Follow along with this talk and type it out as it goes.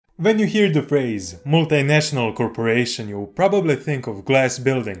When you hear the phrase multinational corporation, you probably think of glass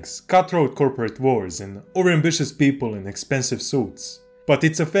buildings, cutthroat corporate wars, and overambitious people in expensive suits. But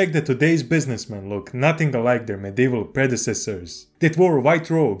it's a fact that today's businessmen look nothing alike their medieval predecessors that wore white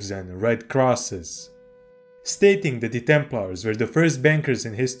robes and red crosses. Stating that the Templars were the first bankers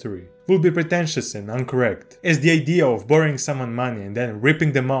in history will be pretentious and incorrect, as the idea of borrowing someone money and then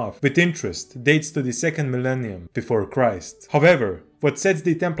ripping them off with interest dates to the 2nd millennium before Christ. However, what sets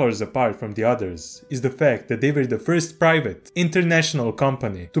the Templars apart from the others is the fact that they were the first private, international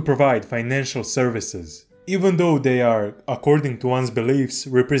company to provide financial services. Even though they are, according to one's beliefs,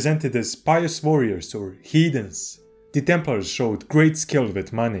 represented as pious warriors or heathens, the Templars showed great skill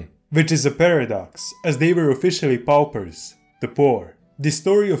with money. Which is a paradox, as they were officially paupers, the poor. The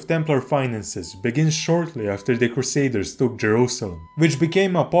story of Templar finances begins shortly after the Crusaders took Jerusalem, which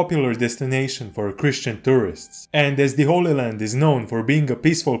became a popular destination for Christian tourists. And as the Holy Land is known for being a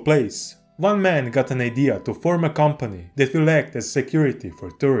peaceful place, one man got an idea to form a company that will act as security for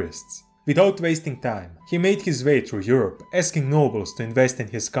tourists. Without wasting time, he made his way through Europe, asking nobles to invest in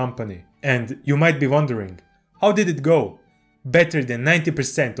his company. And you might be wondering, how did it go? Better than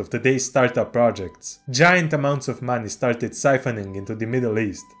 90% of today's startup projects. Giant amounts of money started siphoning into the Middle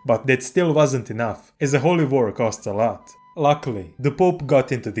East, but that still wasn't enough, as a holy war costs a lot. Luckily, the Pope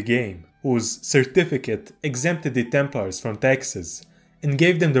got into the game, whose certificate exempted the Templars from taxes and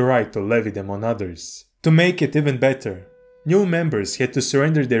gave them the right to levy them on others. To make it even better, new members had to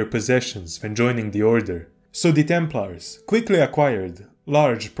surrender their possessions when joining the order, so the Templars quickly acquired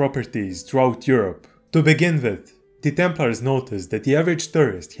large properties throughout Europe. To begin with, the Templars noticed that the average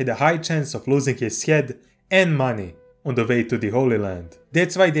tourist had a high chance of losing his head and money on the way to the Holy Land.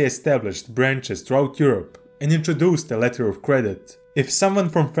 That's why they established branches throughout Europe and introduced a letter of credit. If someone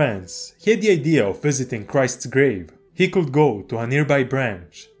from France had the idea of visiting Christ's grave, he could go to a nearby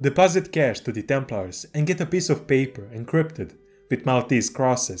branch, deposit cash to the Templars and get a piece of paper encrypted with Maltese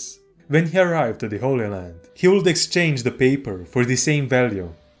crosses. When he arrived to the Holy Land, he would exchange the paper for the same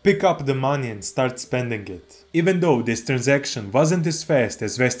value, pick up the money and start spending it. Even though this transaction wasn't as fast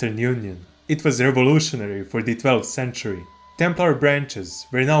as Western Union, it was revolutionary for the 12th century. Templar branches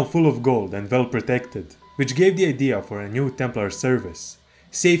were now full of gold and well protected, which gave the idea for a new Templar service,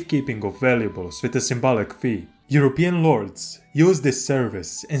 safekeeping of valuables with a symbolic fee. European lords used this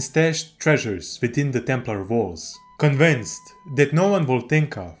service and stashed treasures within the Templar walls, convinced that no one would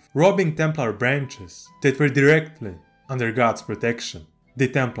think of robbing Templar branches that were directly under God's protection. The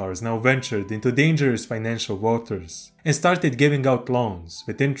Templars now ventured into dangerous financial waters and started giving out loans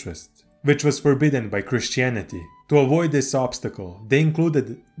with interest, which was forbidden by Christianity. To avoid this obstacle, they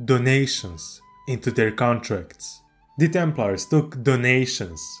included donations into their contracts. The Templars took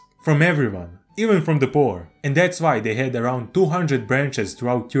donations from everyone, even from the poor, and that's why they had around 200 branches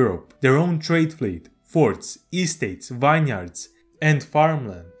throughout Europe, their own trade fleet, forts, estates, vineyards, and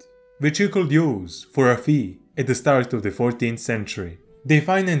farmland, which you could use for a fee at the start of the 14th century. They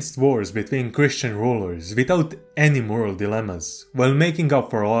financed wars between Christian rulers without any moral dilemmas, while making up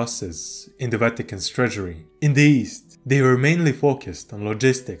for losses in the Vatican's treasury. In the East, they were mainly focused on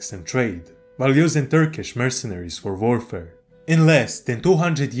logistics and trade, while using Turkish mercenaries for warfare. In less than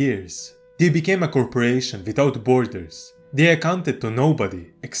 200 years, they became a corporation without borders. They accounted to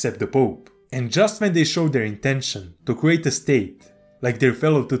nobody except the Pope. And just when they showed their intention to create a state, like their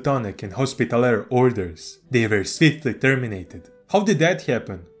fellow Teutonic and Hospitaller orders, they were swiftly terminated. How did that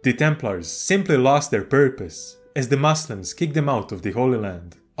happen? The Templars simply lost their purpose, as the Muslims kicked them out of the Holy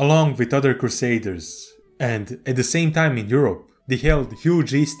Land, along with other crusaders. And at the same time in Europe, they held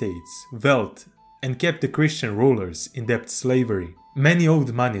huge estates, wealth, and kept the Christian rulers in debt slavery. Many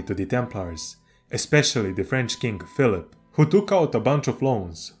owed money to the Templars, especially the French King Philip, who took out a bunch of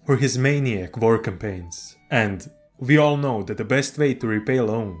loans for his maniac war campaigns. And we all know that the best way to repay a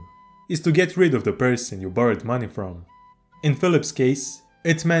loan is to get rid of the person you borrowed money from. In Philip's case,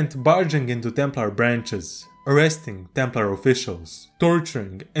 it meant barging into Templar branches, arresting Templar officials,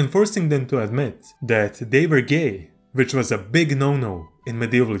 torturing and forcing them to admit that they were gay, which was a big no-no in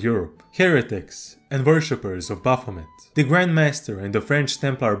medieval Europe. Heretics and worshippers of Baphomet. The Grand Master and the French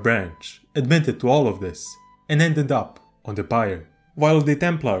Templar branch admitted to all of this and ended up on the pyre. While the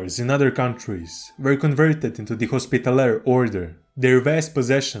Templars in other countries were converted into the Hospitaller Order, their vast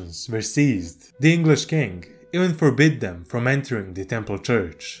possessions were seized. The English king even forbid them from entering the Temple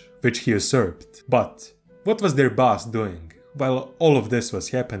Church, which he usurped. But what was their boss doing while all of this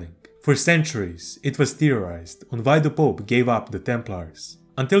was happening? For centuries, it was theorized on why the Pope gave up the Templars,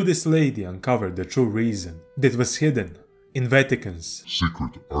 until this lady uncovered the true reason that was hidden in Vatican's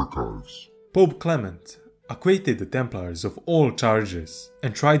secret archives. Pope Clement, acquitted the Templars of all charges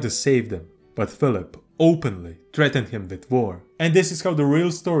and tried to save them, but Philip openly threatened him with war. And this is how the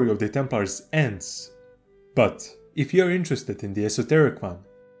real story of the Templars ends. But if you're interested in the esoteric one,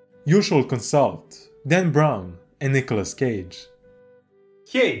 you should consult Dan Brown and Nicolas Cage.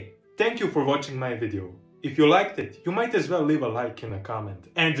 Hey, thank you for watching my video. If you liked it, you might as well leave a like and a comment.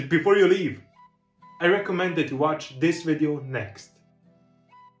 And before you leave, I recommend that you watch this video next.